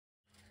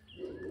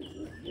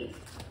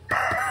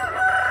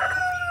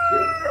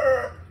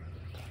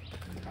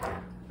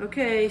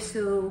Okay,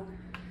 so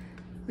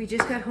we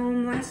just got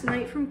home last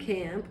night from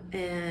camp,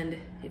 and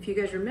if you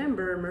guys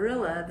remember,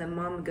 Marilla, the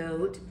mom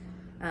goat,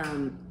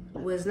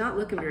 was not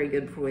looking very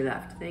good before we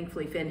left.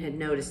 Thankfully, Finn had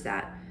noticed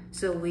that.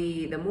 So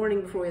the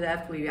morning before we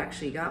left, we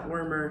actually got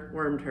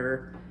wormed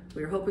her.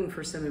 We were hoping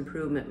for some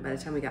improvement by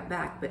the time we got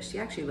back, but she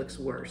actually looks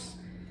worse.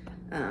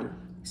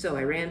 So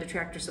I ran to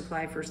Tractor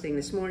Supply first thing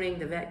this morning.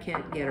 The vet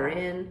can't get her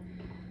in,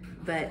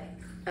 but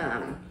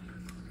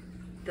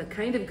the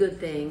kind of good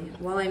thing,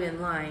 while I'm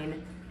in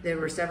line, there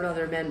were several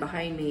other men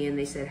behind me, and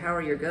they said, "How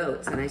are your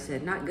goats?" And I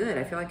said, "Not good.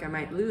 I feel like I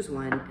might lose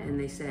one." And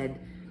they said,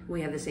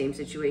 "We have the same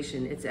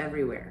situation. It's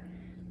everywhere."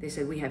 They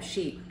said, "We have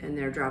sheep, and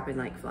they're dropping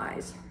like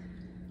flies."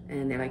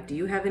 And they're like, "Do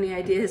you have any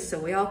ideas?" So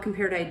we all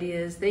compared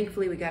ideas.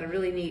 Thankfully, we got a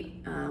really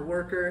neat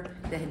worker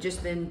that had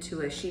just been to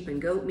a sheep and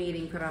goat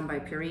meeting put on by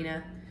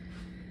Purina.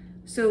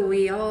 So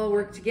we all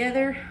worked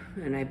together,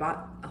 and I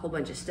bought a whole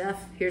bunch of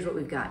stuff. Here's what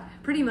we've got.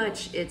 Pretty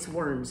much it's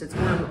worms. It's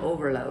worm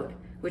overload,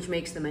 which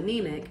makes them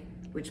anemic,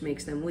 which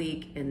makes them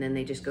weak, and then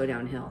they just go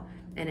downhill.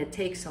 And it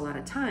takes a lot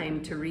of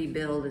time to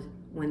rebuild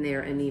when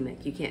they're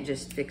anemic. You can't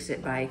just fix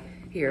it by,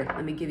 "Here,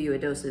 let me give you a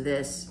dose of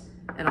this,"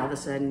 and all of a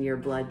sudden your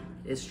blood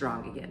is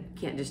strong again.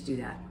 Can't just do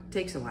that. It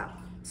takes a while.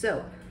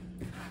 So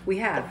we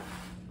have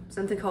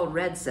something called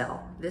red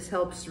cell. This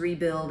helps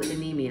rebuild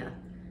anemia.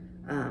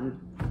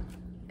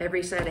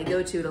 Every site I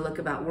go to look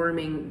about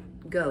worming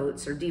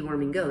goats or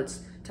deworming goats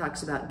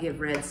talks about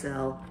give red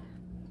cell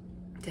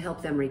to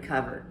help them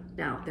recover.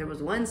 Now, there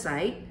was one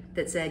site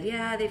that said,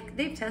 yeah,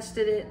 they've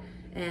tested it,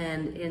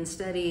 and in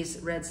studies,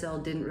 red cell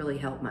didn't really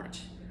help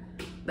much,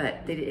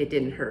 but it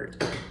didn't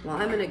hurt. Well,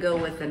 I'm gonna go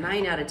with a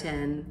 9 out of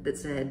 10 that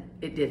said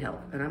it did help,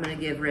 and I'm gonna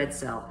give red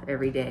cell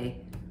every day.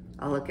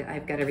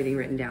 I've got everything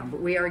written down, but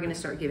we are gonna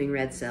start giving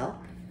red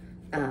cell.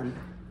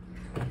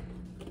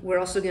 We're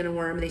also gonna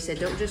worm, they said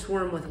don't just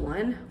worm with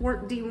one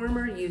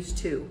dewormer, use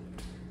 2.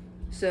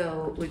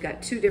 So we've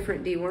got 2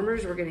 different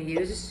dewormers we're gonna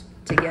use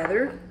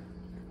together.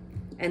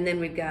 And then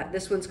we've got,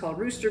 this one's called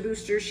Rooster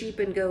Booster Sheep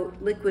and Goat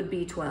Liquid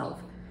B12.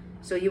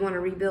 So you wanna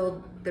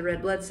rebuild the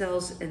red blood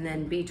cells, and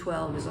then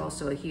B12 is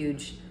also a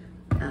huge,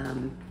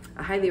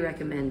 a highly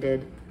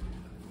recommended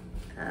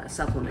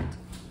supplement.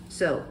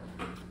 So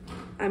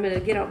I'm gonna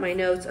get out my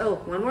notes.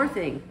 Oh, one more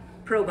thing,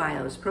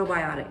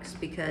 probiotics,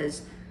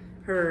 because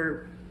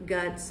her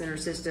guts and her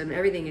system,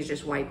 everything is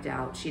just wiped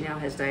out. She now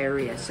has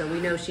diarrhea, so we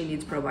know she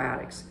needs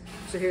probiotics.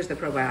 So here's the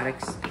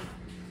probiotics.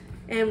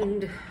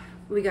 And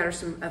we got her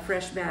a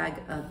fresh bag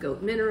of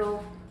goat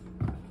mineral,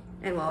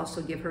 and we'll also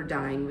give her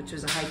Dine, which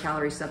is a high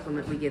calorie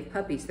supplement we give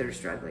puppies that are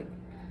struggling.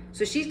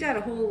 So she's got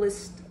a whole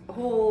list, a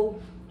whole,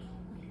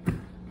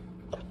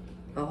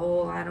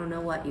 I don't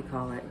know what you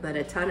call it, but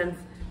a ton of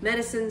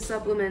medicine,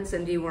 supplements,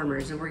 and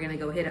dewormers, and we're gonna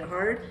go hit it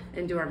hard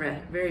and do our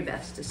very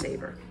best to save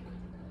her.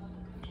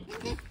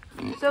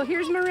 So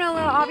here's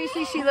Marilla.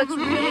 Obviously she looks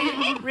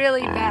really,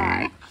 really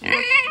bad. She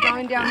looks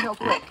going downhill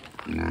quick.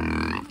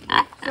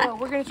 So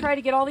we're gonna try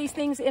to get all these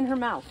things in her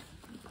mouth.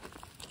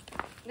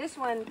 This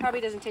one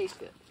probably doesn't taste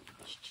good.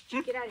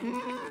 Get out of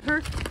here.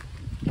 Her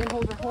and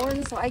hold her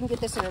horns so I can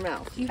get this in her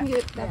mouth. You can get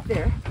it back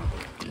there.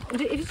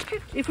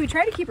 If we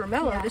try to keep her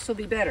mellow, this will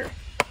be better.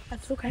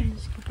 That's okay.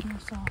 Just keep her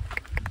soft.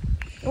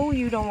 Oh,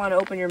 you don't want to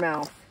open your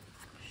mouth.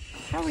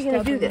 How are we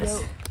gonna do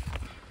this?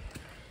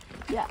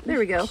 Yeah, there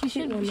we go.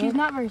 She's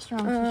not very strong,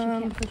 so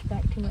she can't push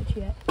back too much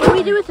yet. What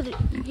we do with the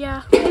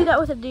we do that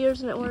with the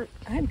deers and it works.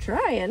 I'm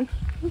trying.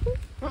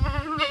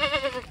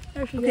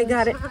 There she Okay, goes.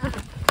 got it.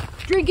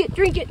 Drink it,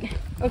 drink it.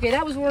 Okay,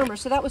 that was wormer,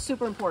 so that was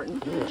super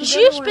important. Did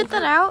she spit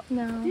that out?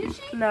 No. Did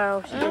she?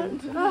 No, she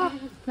didn't.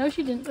 No,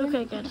 she didn't.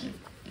 Okay, good.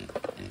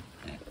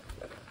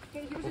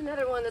 Okay, here's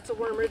another one that's a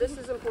wormer. This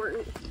is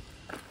important.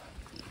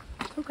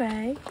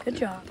 Okay, good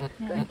job.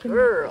 Yeah, Good I can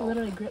girl.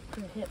 literally grip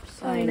her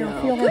hips. I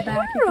know. Feel her Good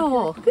back.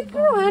 girl. Good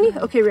girl, honey.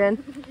 Okay,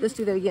 Ren, let's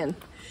do that again.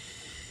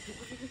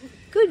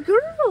 Good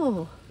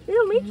girl.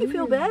 It'll make you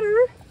feel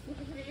better.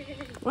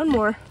 One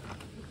more.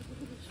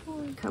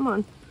 Come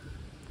on.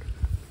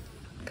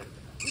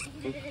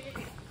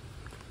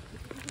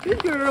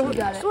 Good girl. You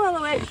got it.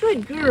 Swallow it.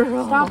 Good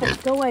girl. Stop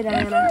it. Go away,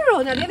 Diana. Good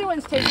girl. Now the other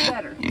ones taste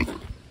better.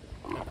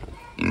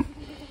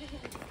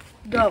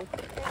 Go.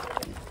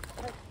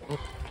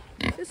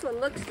 This one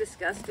looks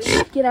disgusting.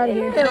 Get out of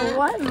here.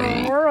 What in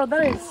the world?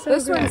 That is so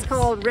This gross. one's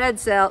called red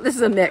cell. This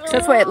is a mix.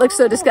 That's why it looks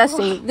so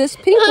disgusting. This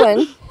pink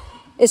one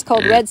is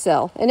called red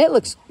cell, and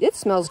it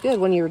smells good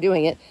when you were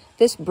doing it.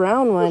 This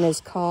brown one is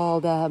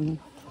called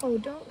Oh,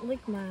 don't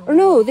lick my or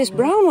no, this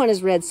brown one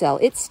is red cell.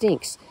 It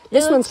stinks.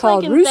 This one's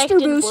called Rooster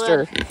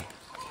Booster.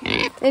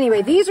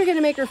 Anyway, these are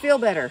gonna make her feel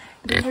better.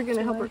 These are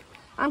gonna help her.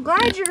 I'm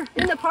glad you're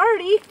in the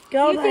party.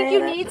 Go, you think you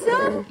Diana. need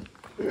some?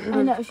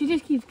 I know, she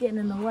just keeps getting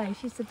in the way.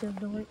 She's such a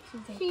dork.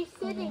 She's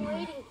sitting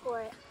waiting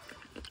for it.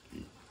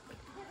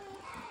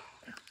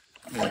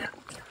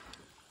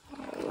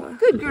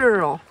 Good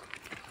girl.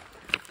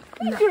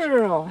 Good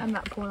girl. I'm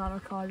not pulling on her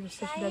collar just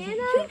so she doesn't Good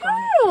choke on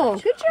it. girl.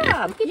 Good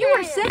job. You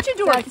are such a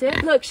dork. That's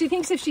it. Look, she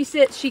thinks if she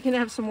sits, she can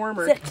have some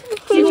wormer. Sit.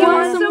 Did you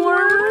want some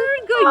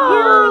wormer? Good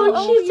Oh,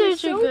 girl. she's You're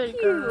such a so good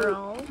cute.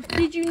 girl.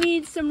 Did you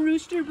need some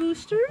rooster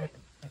booster?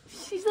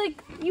 She's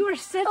like, you are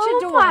such a Oh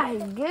dork. my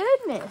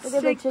goodness. Look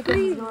at the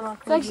chickens going off.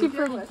 It's actually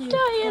pretty cute.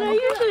 Diana,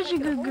 you're such a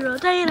good girl.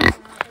 Diana.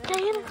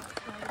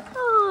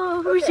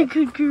 Oh, who's a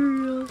good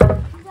girl?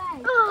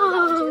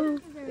 Oh.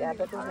 Yeah,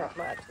 but there's not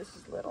much. This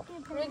is little.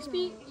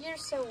 Rigsby, you're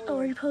so weird. Oh,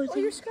 are you posing? Oh,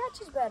 your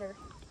scratch is better.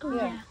 Oh,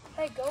 yeah.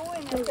 Hey, go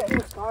in.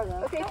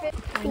 Okay,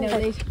 I know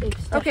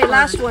they've okay,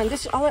 last one.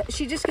 This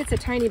she just gets a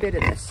tiny bit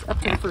of this up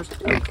to the first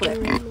clip.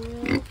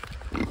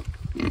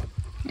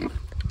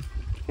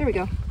 There we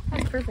go.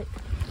 That's perfect.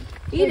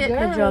 Eat it.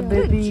 Good job,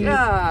 baby. Good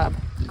job.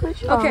 Good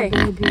job, Okay.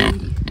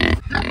 baby.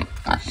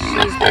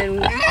 She's been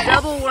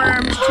double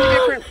wormed, 2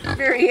 different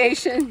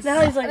variations.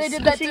 Now he's like They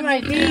did that to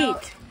my me.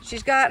 feet.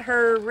 She's got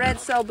her red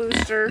cell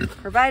booster,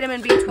 her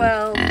vitamin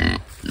B12,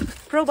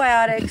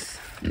 probiotics.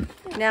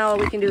 Now all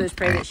we can do is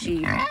pray that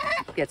she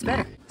gets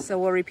better. So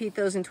we'll repeat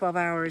those in 12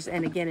 hours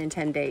and again in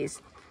 10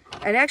 days.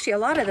 And actually a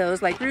lot of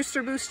those, like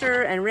Rooster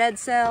Booster and Red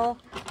Cell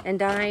and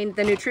Dine,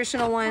 the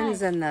nutritional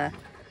ones and the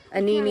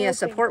anemia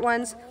support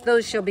ones,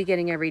 those she'll be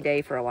getting every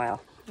day for a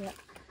while. Yep.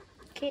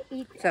 Can't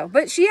eat. So,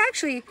 but she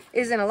actually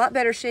is in a lot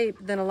better shape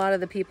than a lot of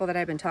the people that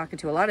I've been talking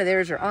to. A lot of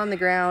theirs are on the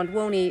ground,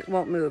 won't eat,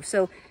 won't move.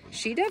 So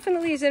she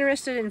definitely is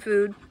interested in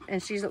food,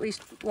 and she's at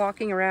least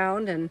walking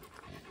around, and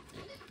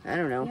I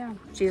don't know,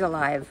 she's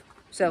alive.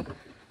 So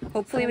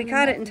hopefully we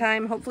caught it in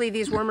time. Hopefully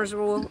these wormers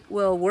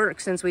will work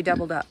since we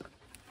doubled up.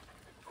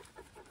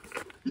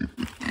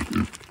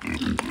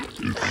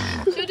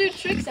 She'll do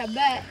tricks, I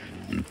bet.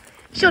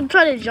 She'll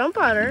try to jump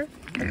on her.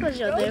 That's what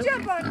she'll Don't do.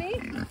 jump on me.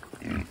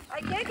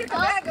 I can't get the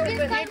bag open.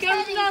 Here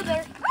comes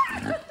another.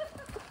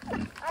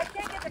 I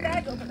can't get the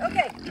bag open.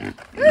 Okay.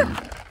 Whew.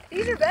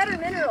 These are better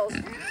minerals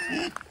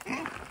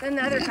than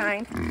the other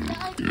kind.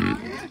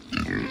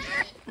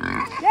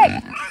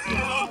 Yay!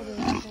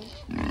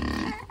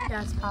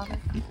 Yeah, it's powder.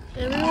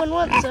 Everyone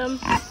wants them.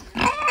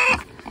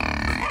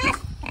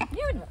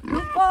 You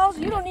goofballs,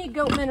 you don't need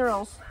goat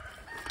minerals.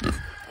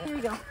 Here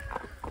you go.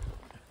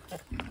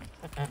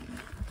 I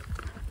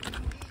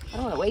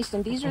don't want to waste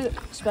them. These are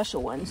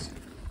special ones.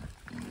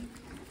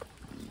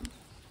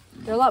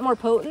 They're a lot more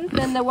potent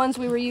than the ones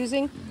we were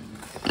using.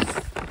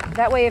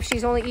 That way, if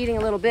she's only eating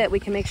a little bit, we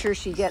can make sure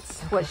she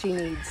gets what she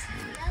needs.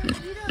 You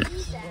don't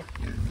need that.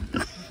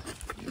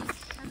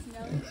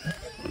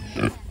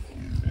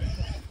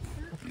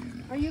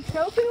 Are you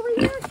choking over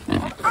here?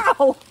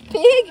 Ow!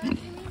 Pig! Then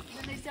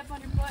they step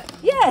on your foot.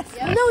 Yes!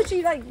 No,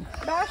 she like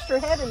bashed her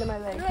head into my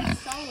leg. You're like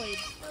solid.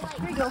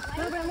 Here you go. A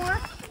little bit more.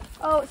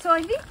 Oh, so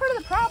I think part of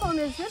the problem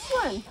is this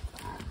one.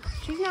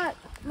 She's not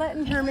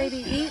letting her maybe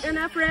eat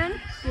enough, Ren.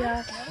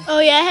 Yeah. Oh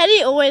yeah,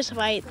 Hetty always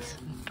fights.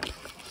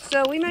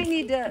 So we might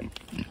need to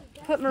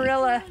put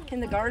Marilla in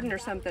the garden or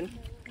something.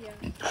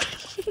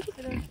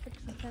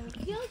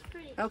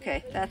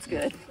 Okay, that's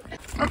good.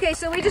 Okay,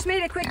 so we just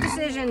made a quick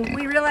decision.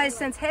 We realized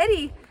since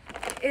Hetty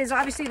is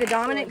obviously the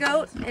dominant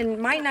goat and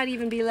might not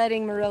even be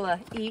letting Marilla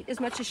eat as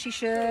much as she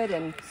should,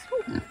 and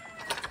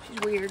she's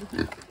weird.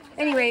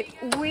 Anyway,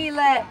 we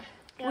let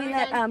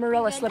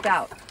Marilla slip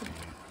out.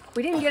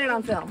 We didn't get it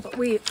on film, but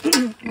we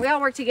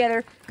all worked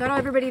together, got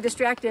everybody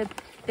distracted.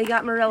 They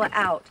got Marilla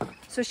out.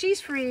 So she's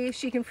free,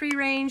 she can free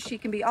range, she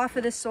can be off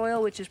of this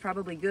soil, which is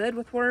probably good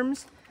with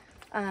worms.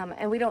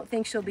 And we don't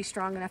think she'll be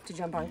strong enough to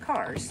jump on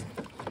cars,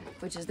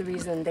 which is the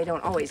reason they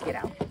don't always get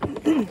out.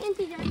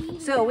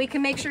 So we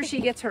can make sure she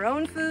gets her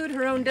own food,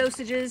 her own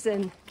dosages,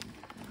 and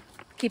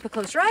keep a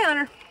closer eye on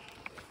her.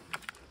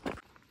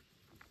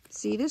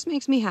 See, this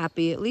makes me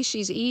happy. At least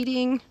she's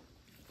eating.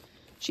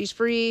 She's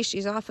free.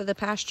 She's off of the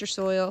pasture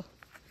soil.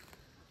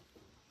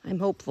 I'm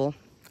hopeful.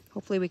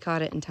 Hopefully we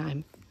caught it in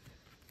time.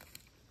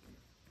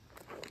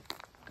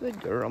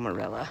 Good girl,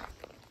 Marilla.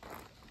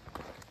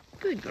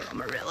 Good girl,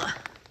 Marilla.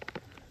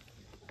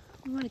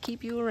 We want to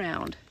keep you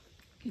around.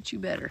 Get you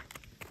better.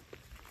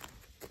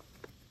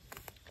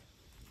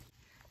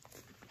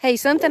 Hey,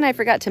 something I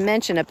forgot to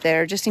mention up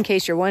there, just in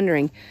case you're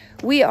wondering.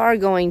 We are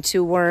going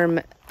to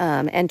worm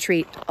and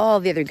treat all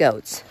the other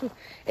goats.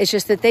 It's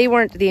just that they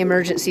weren't the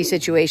emergency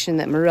situation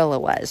that Marilla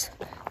was.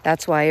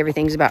 That's why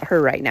everything's about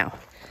her right now.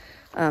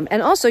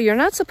 And also, you're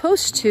not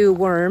supposed to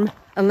worm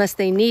unless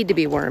they need to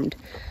be wormed.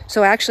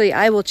 So actually,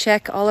 I will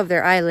check all of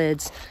their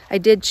eyelids. I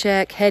did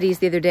check Hetty's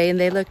the other day, and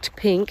they looked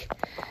pink.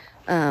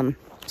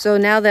 So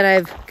now that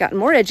I've gotten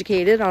more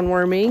educated on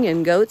worming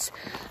and goats,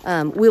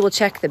 we will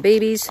check the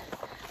baby's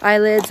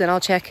eyelids, and I'll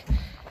check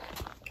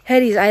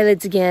Hetty's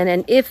eyelids again.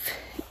 And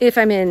if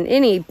I'm in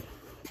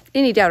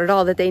any doubt at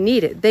all that they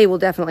need it, they will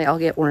definitely all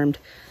get wormed.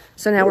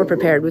 So now we're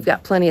prepared. We've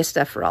got plenty of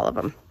stuff for all of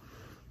them.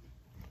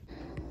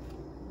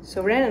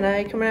 So Ren and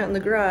I come out in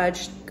the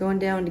garage, going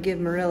down to give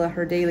Marilla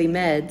her daily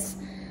meds,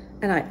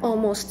 and I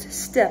almost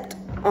stepped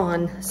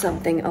on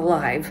something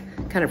alive.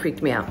 Kind of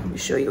freaked me out. Let me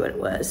show you what it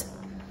was.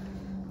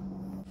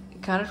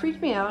 It kind of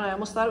freaked me out. I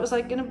almost thought it was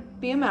like gonna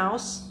be a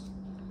mouse,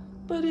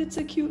 but it's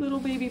a cute little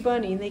baby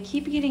bunny, and they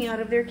keep getting out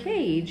of their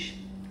cage.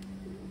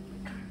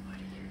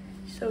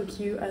 So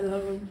cute. I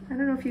love them. I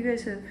don't know if you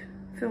guys have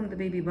filmed the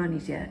baby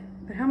bunnies yet,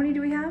 but how many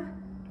do we have?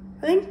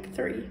 I think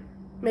 3,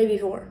 maybe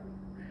 4.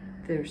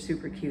 They're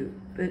super cute,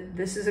 but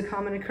this is a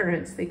common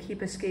occurrence. They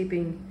keep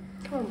escaping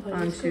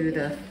onto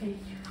the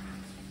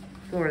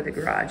floor of the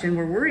garage, and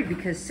we're worried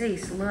because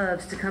Sace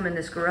loves to come in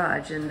this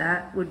garage, and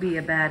that would be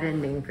a bad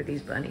ending for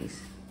these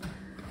bunnies.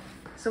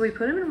 So we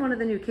put them in one of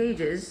the new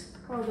cages.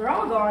 Oh, they're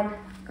all gone.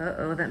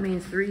 Uh-oh, that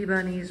means 3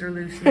 bunnies are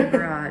loose in the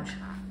garage.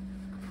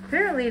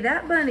 Apparently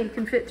that bunny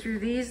can fit through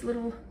these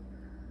little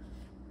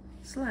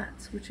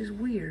slats, which is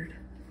weird.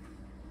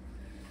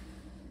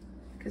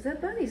 Because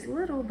that bunny's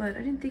little, but I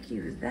didn't think he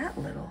was that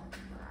little.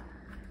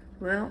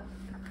 Well,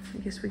 I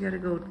guess we gotta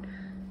go.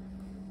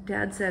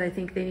 Dad said I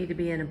think they need to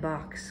be in a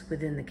box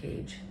within the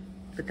cage,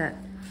 but that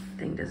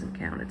thing doesn't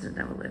count. It doesn't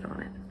have a lid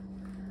on it.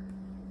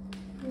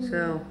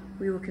 So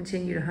we will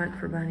continue to hunt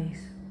for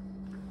bunnies.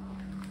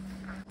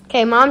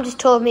 Okay, Mom just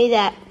told me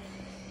that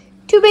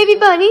 2 baby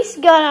bunnies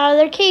got out of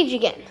their cage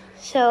again.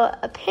 So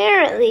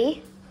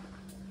apparently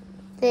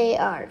they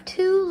are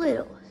too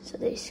little, so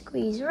they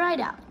squeeze right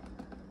out.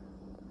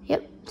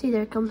 Yep, see,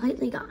 they're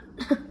completely gone.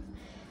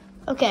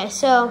 Okay,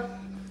 so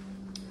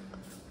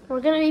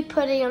we're gonna be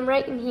putting them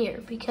right in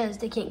here because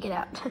they can't get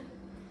out.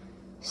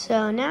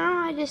 So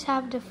now I just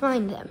have to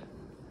find them.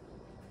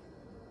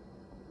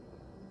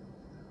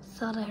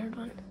 Thought I heard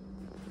one.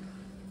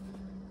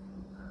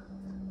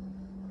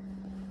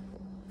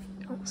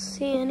 Don't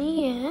see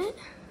any yet.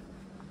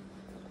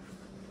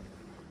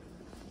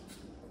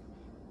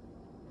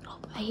 Oh,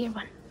 I hear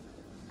one.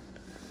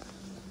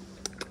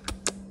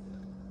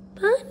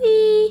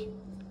 Bunny!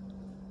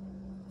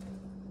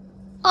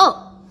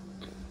 Oh!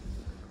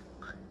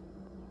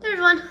 There's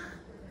one.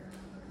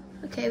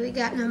 Okay, we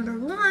got number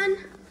 1.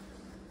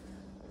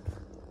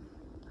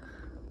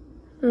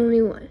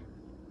 Only 1.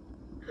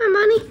 Hi,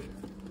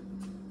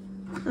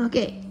 Bunny.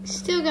 Okay,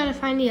 still gotta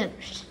find the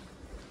others.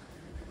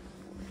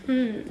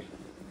 Bunnies!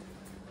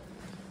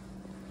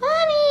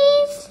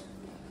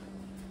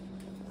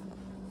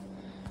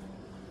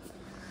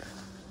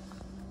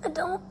 I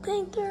don't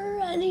think there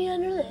are any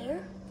under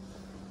there.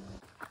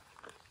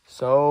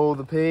 So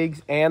the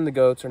pigs and the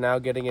goats are now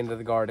getting into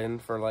the garden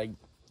for like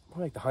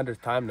the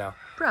 100th time now.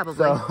 Probably.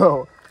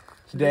 So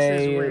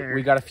today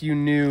we got a few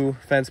new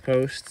fence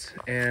posts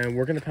and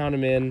we're gonna pound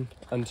them in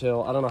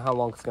until, I don't know how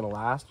long it's gonna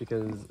last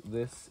because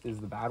this is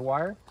the bad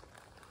wire.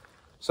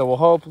 So we'll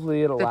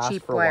hopefully it'll last for a while. The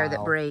cheap wire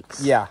that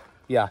breaks. Yeah,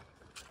 yeah.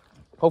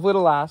 Hopefully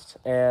it'll last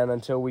and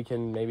until we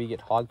can maybe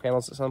get hog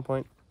panels at some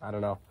point. I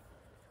don't know.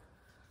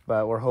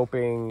 But we're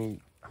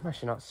hoping, I'm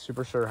actually not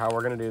super sure how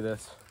we're gonna do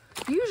this.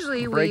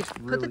 Usually we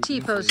put the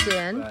T-post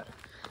in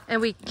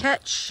and we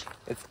catch.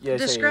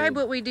 Describe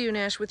what we do,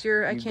 Nash, with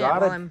your, I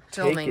can't while I'm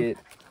filming.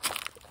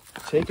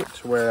 Take it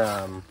to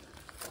where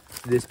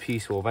this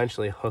piece will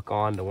eventually hook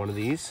on to one of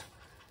these.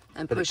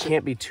 And but it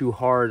can't be too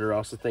hard or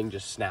else the thing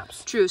just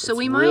snaps. True, so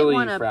we might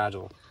want to,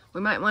 fragile.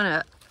 We might want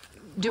to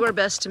do our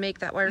best to make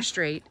that wire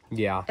straight.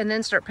 Yeah. And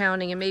then start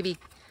pounding and maybe,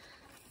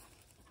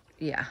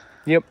 yeah.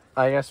 Yep,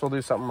 I guess we'll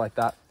do something like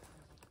that.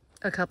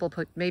 A couple,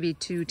 maybe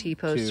 2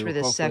 T-posts for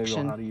this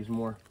section. How to use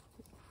more.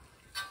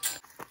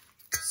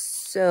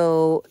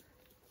 So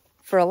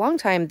for a long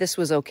time, this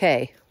was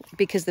okay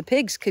because the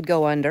pigs could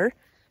go under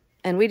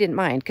and we didn't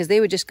mind because they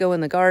would just go in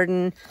the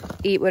garden,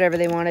 eat whatever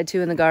they wanted to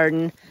in the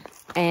garden.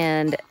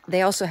 And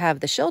they also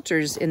have the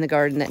shelters in the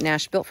garden that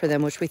Nash built for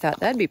them, which we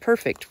thought that'd be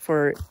perfect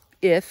for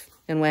if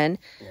and when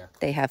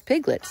they have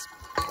piglets.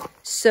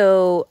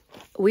 So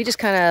we just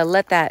kind of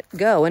let that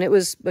go and it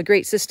was a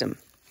great system.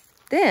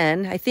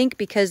 Then, I think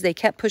because they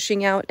kept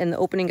pushing out and the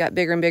opening got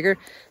bigger and bigger,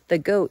 the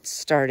goats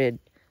started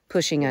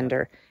pushing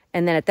under.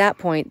 And then at that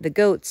point, the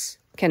goats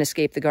can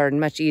escape the garden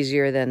much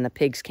easier than the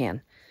pigs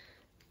can.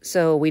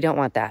 So we don't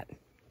want that.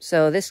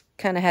 So this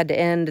kind of had to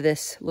end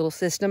this little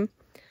system.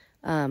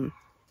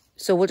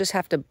 So we'll just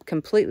have to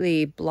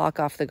completely block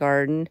off the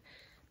garden,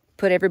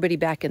 put everybody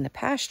back in the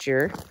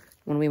pasture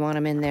when we want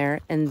them in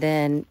there. And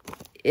then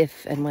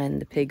if and when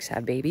the pigs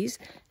have babies,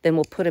 then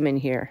we'll put them in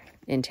here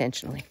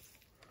intentionally.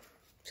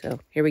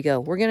 So here we go.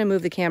 We're going to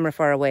move the camera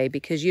far away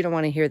because you don't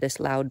want to hear this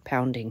loud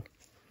pounding.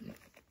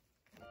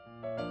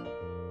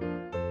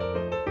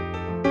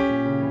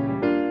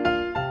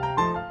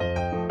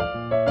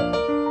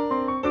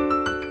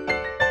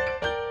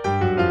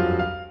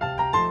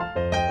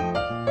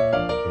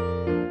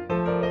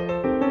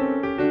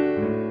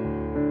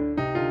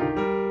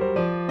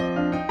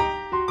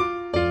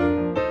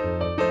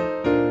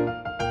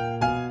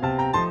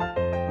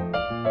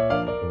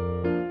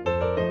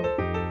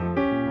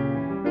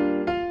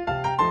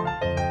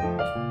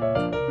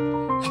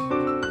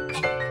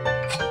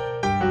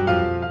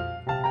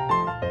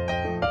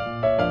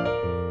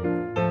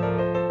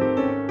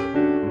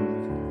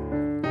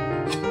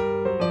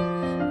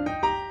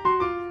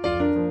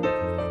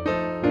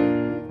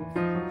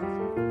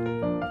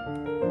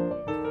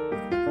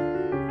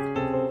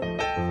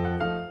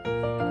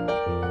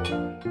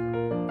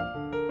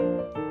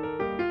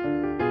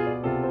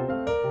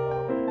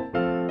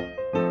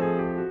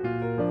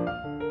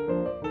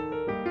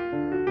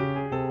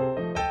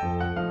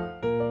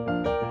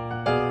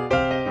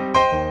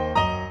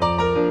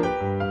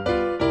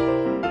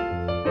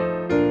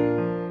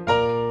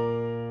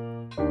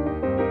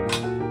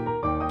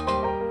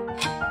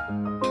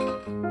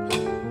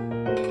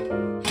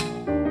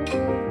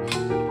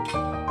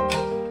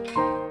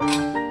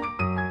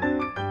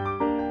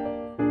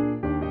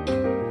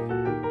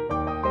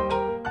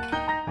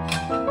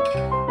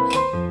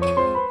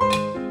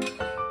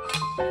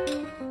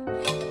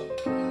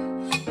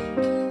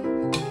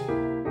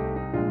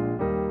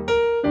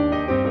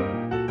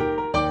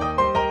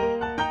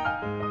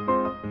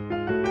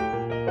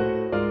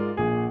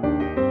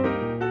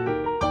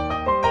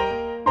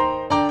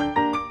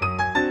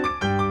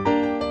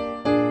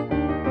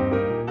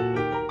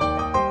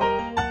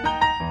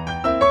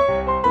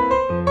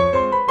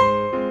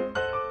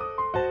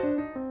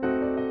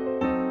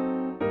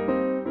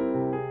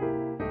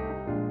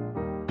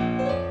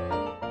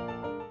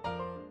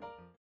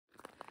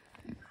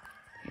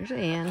 There's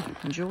Anne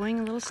enjoying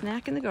a little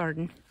snack in the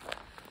garden.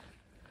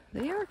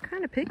 They are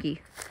kind of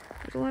picky.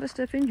 There's a lot of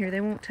stuff in here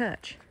they won't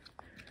touch.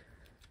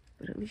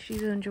 But at least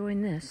she's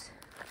enjoying this.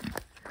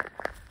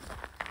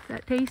 Is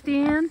that tasty,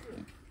 Anne?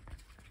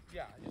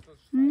 Yeah, it's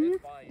fine. You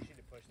should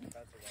have pushed the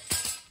fence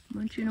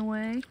away. Munching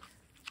away.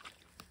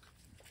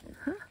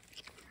 Huh.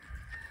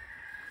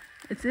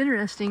 It's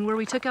interesting, where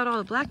we took out all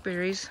the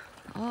blackberries,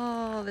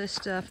 all this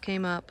stuff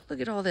came up. Look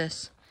at all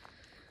this.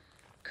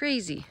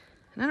 Crazy.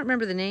 And I don't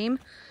remember the name,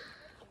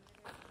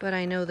 but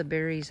I know the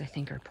berries, I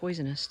think, are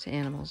poisonous to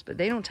animals, but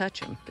they don't touch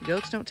them. The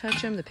goats don't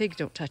touch them, the pigs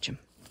don't touch them.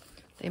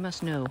 They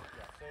must know.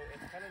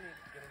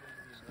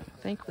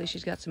 Thankfully,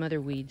 she's got some other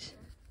weeds.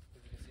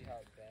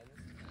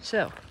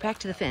 So, back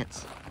to the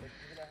fence.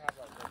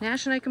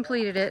 Nash and I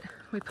completed it.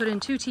 We put in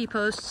 2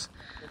 T-posts.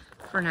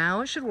 For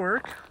now, it should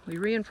work. We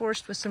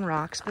reinforced with some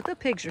rocks, but the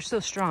pigs are so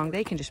strong,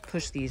 they can just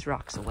push these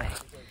rocks away.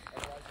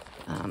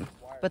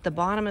 But the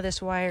bottom of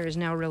this wire is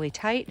now really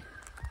tight.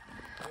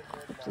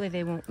 Hopefully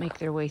they won't make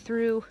their way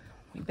through.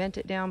 We bent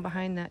it down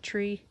behind that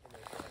tree.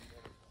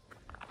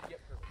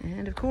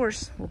 And of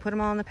course, we'll put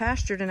them all in the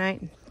pasture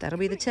tonight. That'll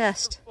be the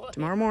test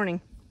tomorrow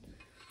morning.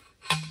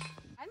 I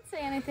didn't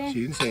say anything.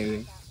 She didn't say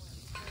anything.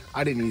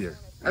 I didn't either.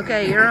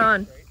 Okay, you're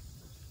on.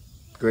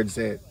 Go ahead and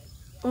say it.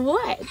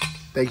 What?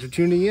 Thanks for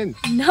tuning in.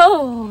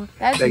 No,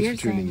 that's Thanks your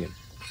for tuning thing. in.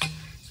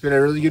 It's been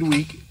a really good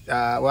week.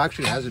 Well,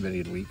 actually, it hasn't been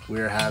a good week.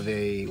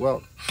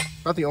 Well,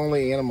 about the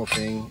only animal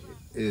thing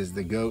is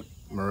the goat,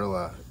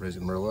 Marilla. Is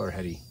it Marilla or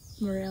Hetty?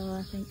 Marilla,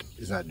 I think.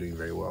 Is not doing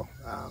very well.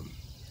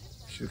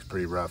 She looks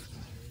pretty rough.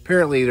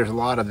 Apparently, there's a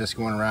lot of this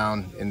going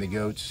around in the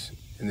goats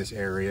in this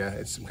area.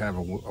 It's some kind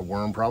of a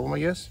worm problem, I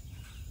guess.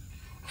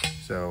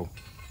 So,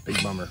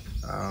 big bummer.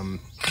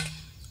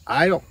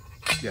 I don't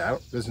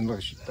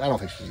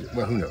think she's,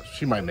 well, who knows?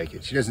 She might make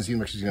it. She doesn't seem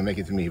like she's going to make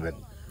it to me, but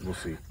we'll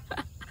see.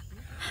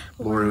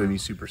 Lori would be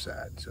super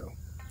sad, so.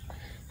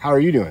 How are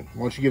you doing?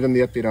 Why don't you give them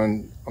the update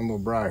on little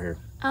Briar here?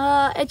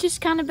 It's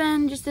just kind of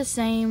been just the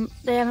same.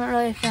 They haven't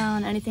really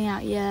found anything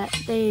out yet.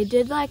 They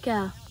did like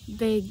a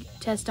big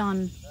test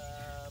on,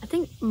 I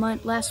think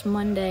last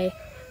Monday,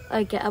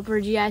 like an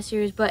upper GI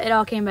series, but it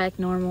all came back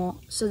normal.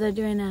 So they're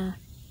doing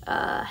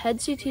a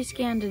head CT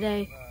scan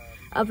today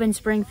up in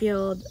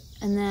Springfield,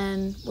 and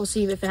then we'll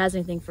see if it has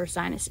anything for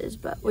sinuses,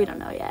 but we don't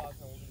know yet.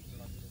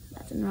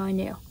 Nothing really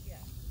new.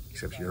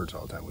 Except she hurts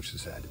all the time, which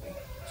is sad to me.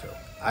 So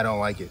I don't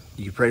like it.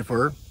 You can pray for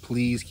her.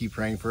 Please keep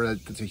praying for her.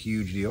 That's a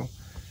huge deal.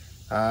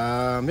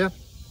 Yeah.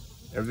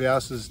 Everybody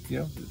else is,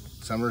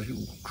 summer's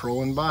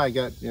crawling by.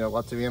 Got,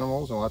 lots of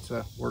animals and lots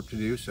of work to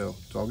do, so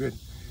it's all good.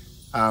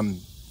 Do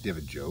you have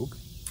a joke?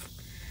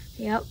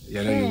 Yep.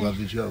 Yeah, I know you love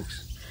the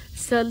jokes.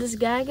 So this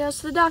guy goes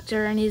to the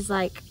doctor, and he's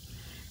like,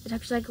 the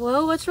doctor's like,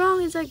 well, what's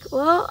wrong? He's like,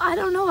 well, I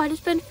don't know. I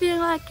just been feeling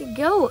like a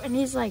goat. And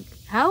he's like,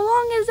 how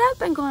long has that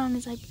been going on?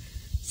 He's like,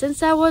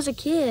 since I was a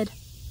kid.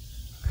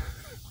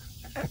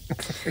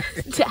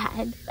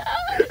 Dad.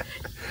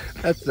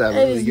 That's really good.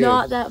 It is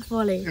not that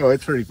funny. Oh,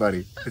 it's pretty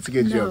funny. It's a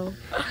good No. joke.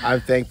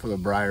 I'm thankful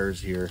that Briar's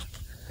here,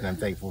 and I'm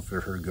thankful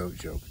for her goat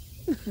joke.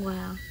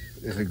 Wow.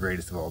 It's the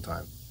greatest of all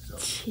time. So,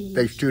 Jeez.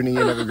 thanks for tuning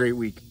in. Have a great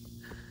week.